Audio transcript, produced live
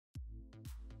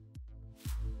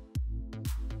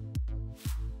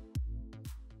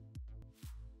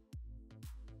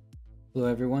Hello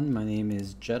everyone, my name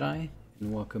is Jedi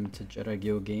and welcome to Jedi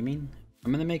Guild Gaming.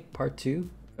 I'm going to make part 2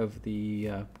 of the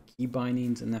key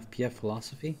bindings and FPS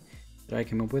philosophy that I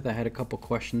came up with. I had a couple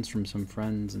questions from some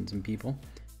friends and some people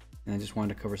and I just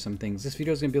wanted to cover some things. This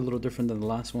video is going to be a little different than the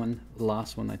last one. The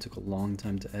last one I took a long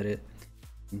time to edit,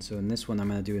 and so in this one I'm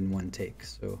going to do it in one take.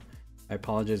 So I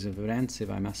apologize in advance if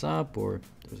I mess up or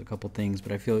there's a couple things,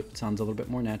 but I feel it sounds a little bit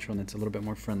more natural and it's a little bit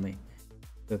more friendly.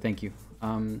 So thank you.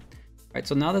 Alright,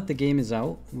 so now that the game is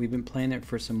out, we've been playing it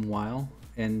for some while,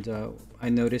 and I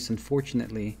noticed,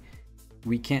 unfortunately,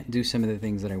 we can't do some of the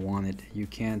things that I wanted. You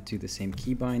can't do the same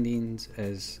key bindings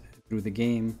as through the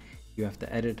game. You have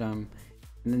to edit them,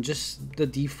 and then just the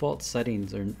default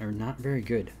settings are not very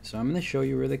good. So I'm going to show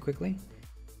you really quickly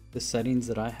the settings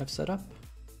that I have set up.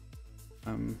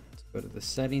 Let's go to the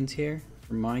settings here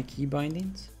for my key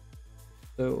bindings.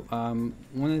 So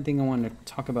one of the things I want to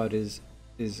talk about is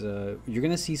you're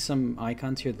gonna see some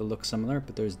icons here that look similar,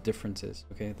 but there's differences.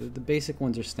 Okay, the basic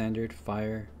ones are standard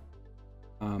fire.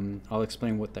 I'll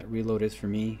explain what that reload is for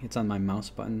me. It's on my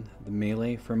mouse button. The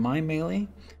melee, for my melee,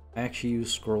 I actually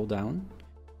use scroll down.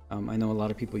 I know a lot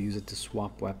of people use it to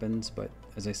swap weapons, but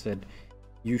as I said,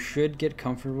 you should get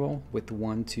comfortable with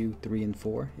 1, 2, 3, and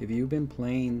 4. If you've been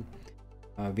playing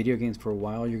video games for a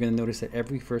while, you're going to notice that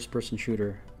every first-person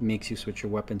shooter makes you switch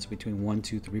your weapons between 1,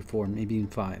 2, 3, 4, maybe even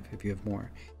 5 if you have more.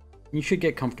 You should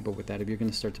get comfortable with that. If you're going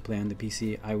to start to play on the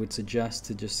PC, I would suggest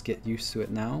to just get used to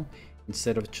it now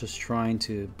instead of just trying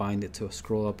to bind it to a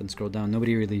scroll up and scroll down.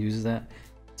 Nobody really uses that.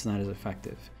 It's not as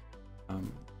effective.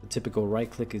 The typical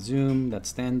right-click is zoom, that's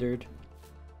standard.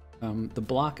 The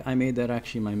block, I made that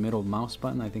actually my middle mouse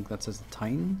button. I think that says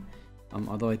Titan.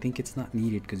 Although I think it's not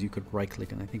needed because you could right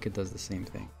click and I think it does the same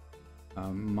thing.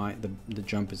 The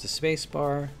jump is the space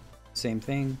bar, same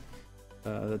thing.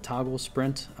 The toggle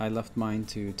sprint, I left mine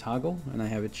to toggle and I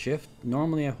have it shift.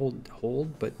 Normally I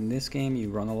hold, but in this game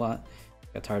you run a lot.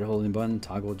 Got tired of holding the button,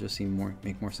 toggle just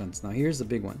make more sense. Now here's the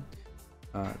big one.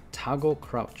 Toggle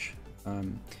crouch.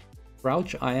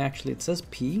 Crouch, it says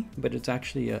P, but it's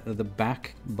actually the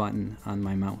back button on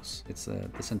my mouse. It's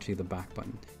essentially the back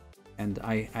button. And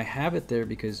I have it there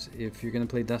because if you're going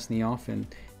to play Destiny often,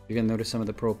 you're going to notice some of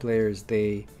the pro players,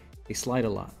 they slide a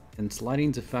lot. And sliding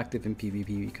is effective in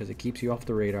PvP because it keeps you off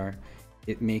the radar.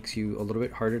 It makes you a little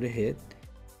bit harder to hit.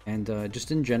 And just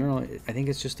in general, I think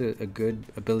it's just a good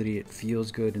ability. It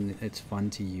feels good and it's fun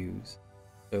to use.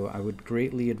 So I would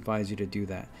greatly advise you to do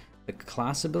that. The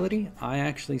class ability, I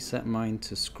actually set mine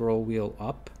to scroll wheel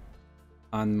up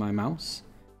on my mouse.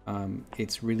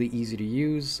 It's really easy to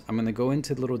use. I'm going to go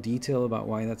into a little detail about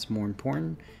why that's more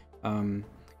important.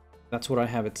 That's what I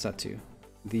have it set to.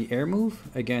 The air move,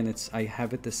 again, I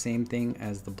have it the same thing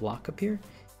as the block up here.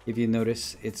 If you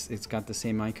notice, it's got the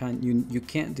same icon. You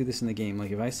can't do this in the game.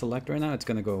 Like if I select right now, it's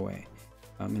going to go away.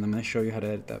 And I'm going to show you how to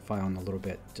edit that file in a little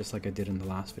bit, just like I did in the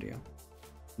last video.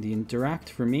 The interact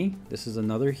for me, this is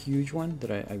another huge one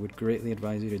that I would greatly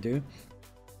advise you to do.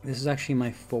 This is actually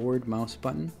my forward mouse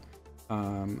button.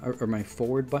 Or my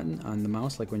forward button on the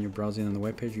mouse, like when you're browsing on the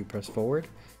web page, you press forward.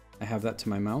 I have that to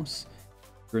my mouse.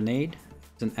 Grenade,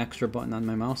 it's an extra button on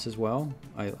my mouse as well.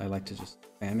 I like to just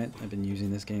spam it. I've been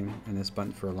using this game and this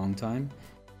button for a long time.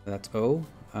 That's O.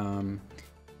 And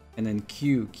then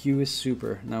Q. Q is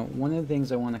super. Now, one of the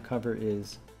things I want to cover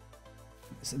is,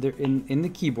 so they're in the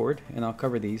keyboard, and I'll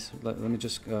cover these. Let me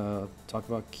just talk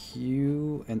about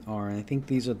Q and R, and I think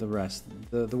these are the rest.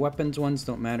 The weapons ones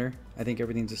don't matter. I think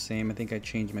everything's the same. I think I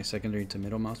changed my secondary to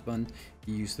middle mouse button.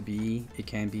 It used to be E. It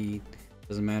can be,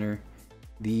 doesn't matter.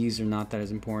 These are not that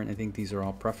as important. I think these are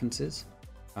all preferences.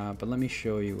 But let me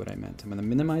show you what I meant. I'm going to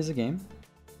minimize the game.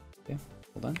 Okay,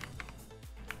 hold on.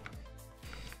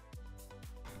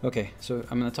 Okay, so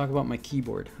I'm going to talk about my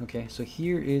keyboard. Okay, so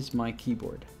here is my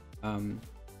keyboard.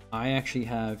 I actually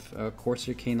have a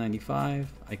Corsair K95.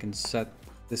 I can set,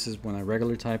 this is when I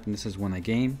regular type and this is when I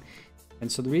game. And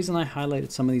so the reason I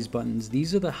highlighted some of these buttons,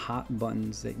 these are the hot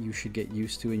buttons that you should get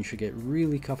used to and you should get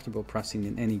really comfortable pressing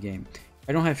in any game.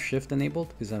 I don't have shift enabled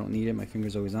because I don't need it. My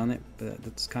finger's always on it, but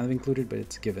that's kind of included, but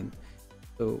it's given.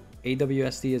 So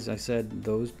WASD, as I said,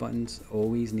 those buttons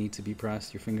always need to be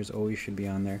pressed. Your fingers always should be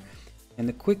on there. And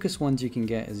the quickest ones you can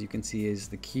get, as you can see, is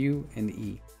the Q and the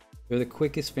E. They're the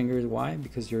quickest fingers. Why?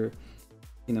 Because your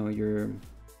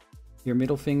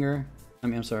middle finger,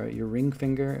 your ring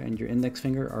finger and your index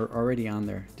finger are already on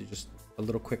there. They're just a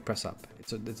little quick press up.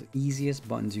 It's the easiest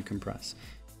buttons you can press.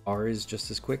 R is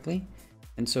just as quickly.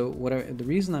 And so the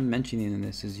reason I'm mentioning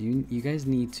this is you guys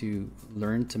need to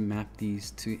learn to map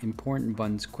these to important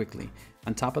buttons quickly.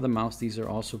 On top of the mouse, these are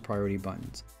also priority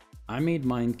buttons. I made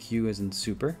mine Q as in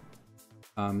super.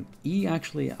 E,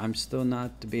 actually, I'm still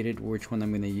not debated which one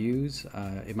I'm going to use.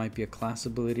 It might be a class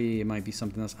ability, it might be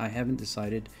something else. I haven't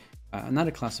decided. Not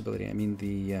a class ability, I mean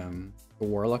the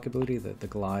warlock ability, the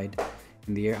glide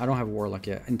in the air. I don't have warlock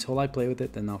yet. Until I play with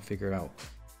it, then I'll figure it out.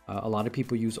 A lot of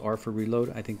people use R for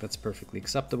reload. I think that's perfectly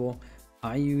acceptable.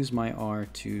 I use my R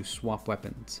to swap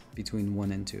weapons between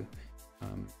 1 and 2.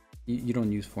 You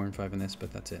don't use 4 and 5 in this,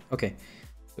 but that's it. Okay,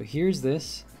 so here's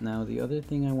this. Now the other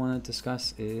thing I want to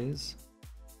discuss is,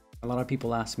 a lot of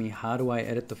people ask me, how do I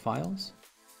edit the files?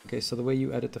 Okay, so the way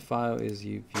you edit the file is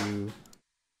you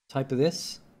type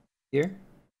this here.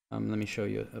 Let me show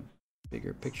you a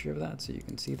bigger picture of that so you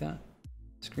can see that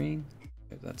screen.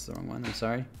 Okay, that's the wrong one, I'm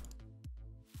sorry.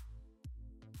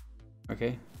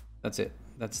 Okay, that's it.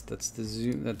 That's the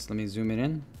zoom. Let me zoom it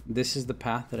in. This is the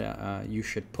path that you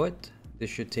should put. This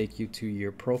should take you to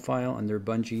your profile under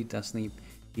Bungie,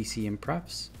 DestinyPC, and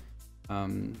prefs.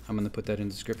 I'm going to put that in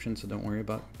the description, so don't worry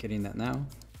about getting that now.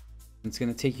 It's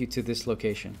going to take you to this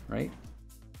location, right?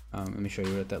 Let me show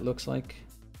you what that looks like.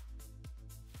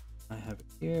 I have it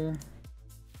here.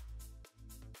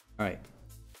 All right.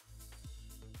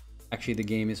 Actually, the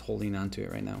game is holding on to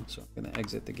it right now, so I'm going to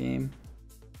exit the game.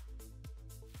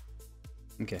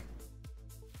 Okay.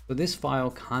 So this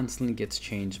file constantly gets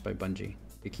changed by Bungie.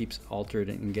 It keeps altered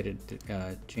and get it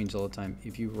changed all the time.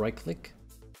 If you right click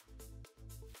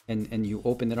and you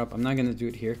open it up, I'm not going to do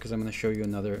it here because I'm going to show you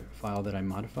another file that I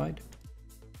modified.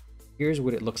 Here's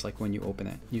what it looks like when you open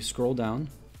it. You scroll down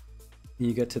and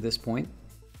you get to this point.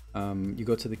 You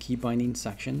go to the key binding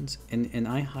sections, and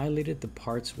I highlighted the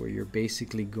parts where you're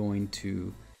basically going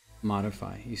to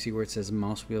modify. You see where it says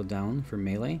mouse wheel down for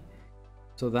melee?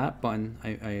 So that button,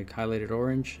 I highlighted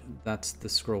orange, that's the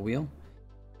scroll wheel.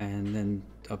 And then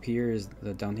up here is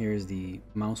down here is the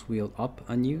mouse wheel up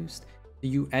unused.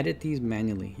 You edit these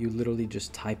manually. You literally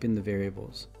just type in the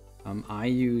variables. I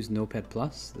use Notepad+.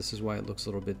 This is why it looks a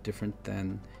little bit different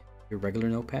than your regular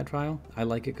Notepad file. I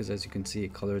like it because, as you can see,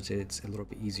 it colors it. It's a little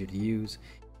bit easier to use.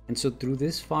 And so through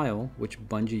this file, which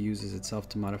Bungie uses itself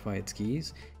to modify its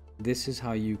keys, this is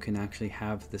how you can actually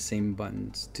have the same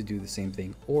buttons to do the same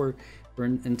thing, or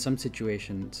in some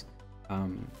situations,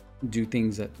 do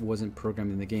things that wasn't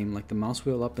programmed in the game, like the mouse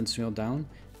wheel up and wheel down.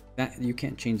 That you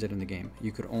can't change that in the game.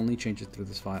 You could only change it through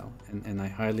this file, and I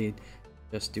highly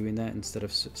just doing that instead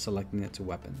of selecting it to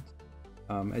weapons.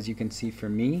 As you can see, for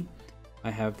me, I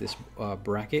have this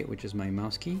bracket, which is my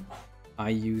mouse key. I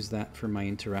use that for my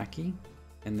interact key,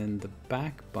 and then the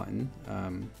back button,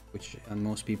 which on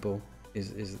most people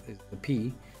is the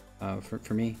P.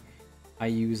 For me, I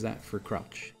use that for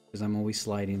crouch because I'm always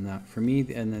sliding that. For me,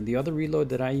 and then the other reload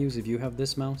that I use, if you have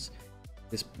this mouse,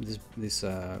 this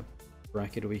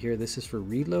bracket over here, this is for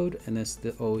reload, and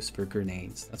the O is for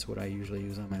grenades. That's what I usually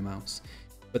use on my mouse.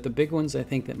 But the big ones I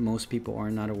think that most people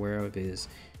are not aware of is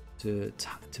to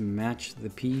match the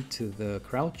P to the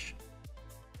crouch,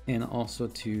 and also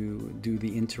to do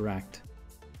the interact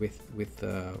with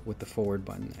the forward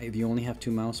button. If you only have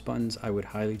 2 mouse buttons, I would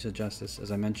highly suggest this.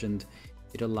 As I mentioned,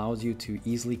 it allows you to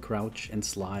easily crouch and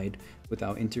slide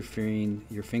without interfering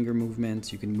your finger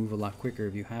movements. You can move a lot quicker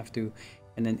if you have to.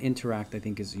 And then interact, I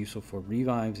think, is useful for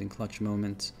revives and clutch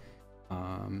moments,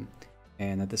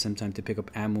 and at the same time to pick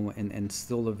up ammo and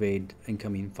still evade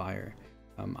incoming fire.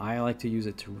 I like to use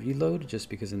it to reload, just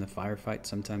because in the firefight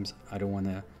sometimes I don't want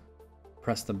to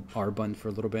press the R button for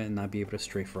a little bit and not be able to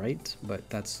strafe right, but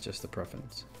that's just a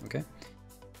preference. Okay.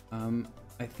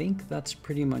 I think that's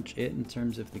pretty much it in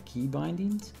terms of the key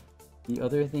bindings. The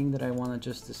other thing that I want to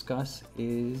just discuss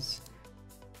is,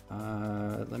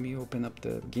 let me open up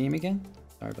the game again.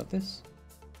 Sorry about this.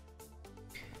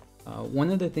 One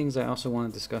of the things I also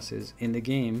want to discuss is, in the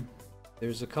game,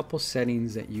 there's a couple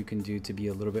settings that you can do to be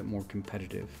a little bit more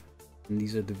competitive. And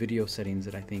these are the video settings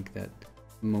that I think that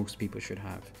most people should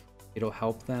have. It'll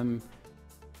help them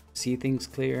see things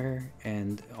clearer,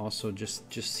 and also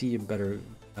just see a better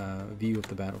view of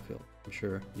the battlefield. I'm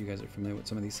sure you guys are familiar with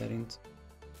some of these settings.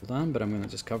 Hold on, but I'm going to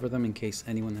just cover them in case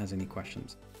anyone has any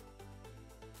questions.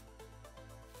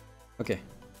 Okay,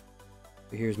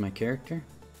 so here's my character.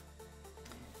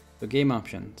 So game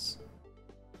options.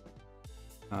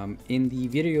 In the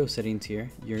video settings here,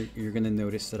 you're going to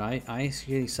notice that I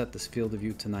actually set this field of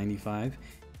view to 95.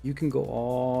 You can go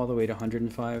all the way to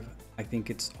 105. I think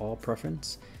it's all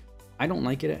preference. I don't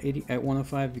like it at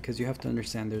 105 because you have to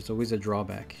understand there's always a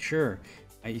drawback. Sure,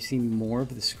 you see more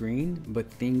of the screen,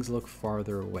 but things look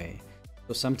farther away.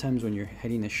 So sometimes when you're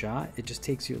hitting a shot, it just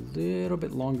takes you a little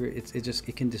bit longer.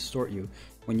 It can distort you.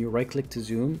 When you right click to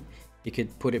zoom, you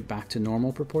could put it back to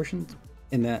normal proportions,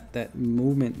 and that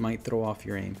movement might throw off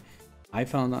your aim. I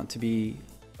found that to be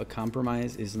A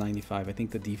compromise is 95. I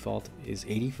think the default is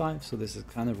 85, so this is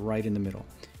kind of right in the middle.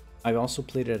 I've also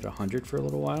played it at 100 for a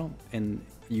little while, and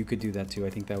you could do that too. I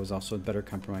think that was also a better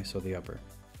compromise, so the upper.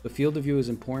 The field of view is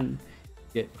important.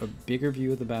 Get a bigger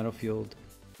view of the battlefield,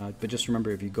 but just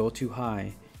remember, if you go too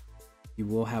high, you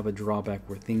will have a drawback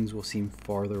where things will seem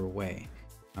farther away.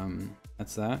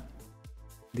 That's that.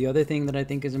 The other thing that I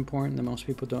think is important that most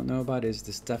people don't know about is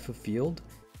this depth of field.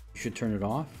 You should turn it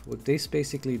off. What this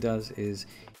basically does is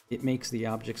it makes the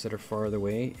objects that are farther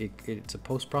away, it's a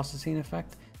post-processing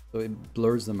effect, so it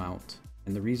blurs them out.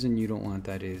 And the reason you don't want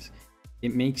that is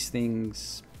it makes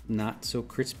things not so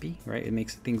crispy, right? It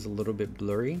makes things a little bit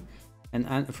blurry.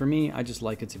 And for me, I just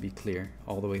like it to be clear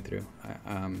all the way through.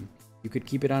 You could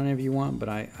keep it on if you want, but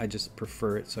I just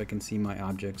prefer it so I can see my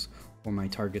objects or my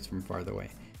targets from farther away.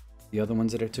 The other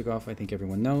ones that I took off, I think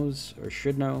everyone knows or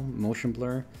should know. Motion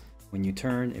blur. When you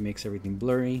turn, it makes everything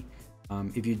blurry.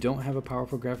 If you don't have a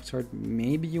powerful graphics card,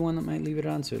 maybe you want that might leave it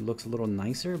on so it looks a little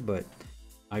nicer, but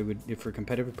I would, if for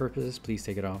competitive purposes, please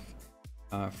take it off.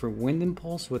 For wind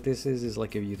impulse, what this is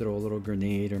like if you throw a little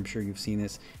grenade, or I'm sure you've seen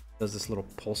this, it does this little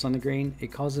pulse on the grain.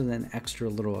 It causes an extra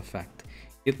little effect.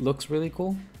 It looks really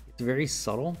cool. It's very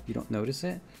subtle. You don't notice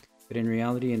it. But in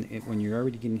reality, when you're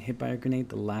already getting hit by a grenade,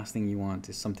 the last thing you want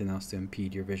is something else to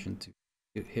impede your vision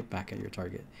to hit back at your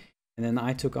target. And then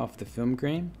I took off the film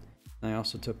grain. And I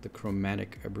also took the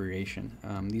chromatic aberration.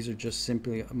 These are just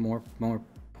simply more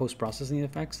post-processing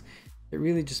effects that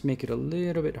really just make it a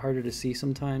little bit harder to see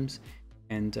sometimes.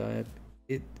 And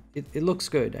it looks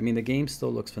good. I mean, the game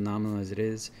still looks phenomenal as it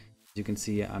is. As you can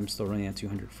see, I'm still running at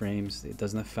 200 frames. It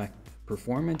doesn't affect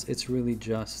performance. It's really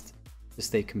just to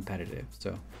stay competitive.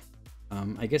 So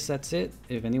I guess that's it.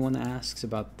 If anyone asks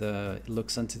about the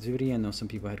look sensitivity, I know some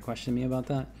people had questioned me about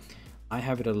that. I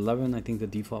have it at 11. I think the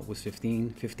default was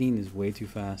 15. 15 is way too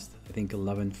fast. I think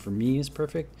 11 for me is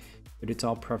perfect, but it's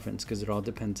all preference because it all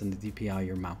depends on the DPI,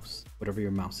 your mouse, whatever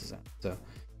your mouse is at. So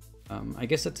I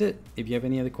guess that's it. If you have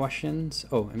any other questions,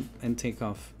 and take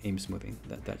off aim smoothing.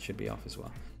 That should be off as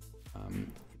well.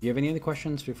 If you have any other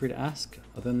questions, feel free to ask.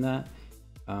 Other than that,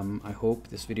 I hope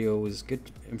this video was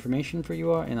good information for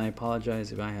you all, and I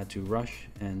apologize if I had to rush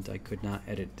and I could not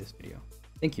edit this video.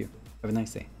 Thank you. Have a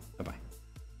nice day.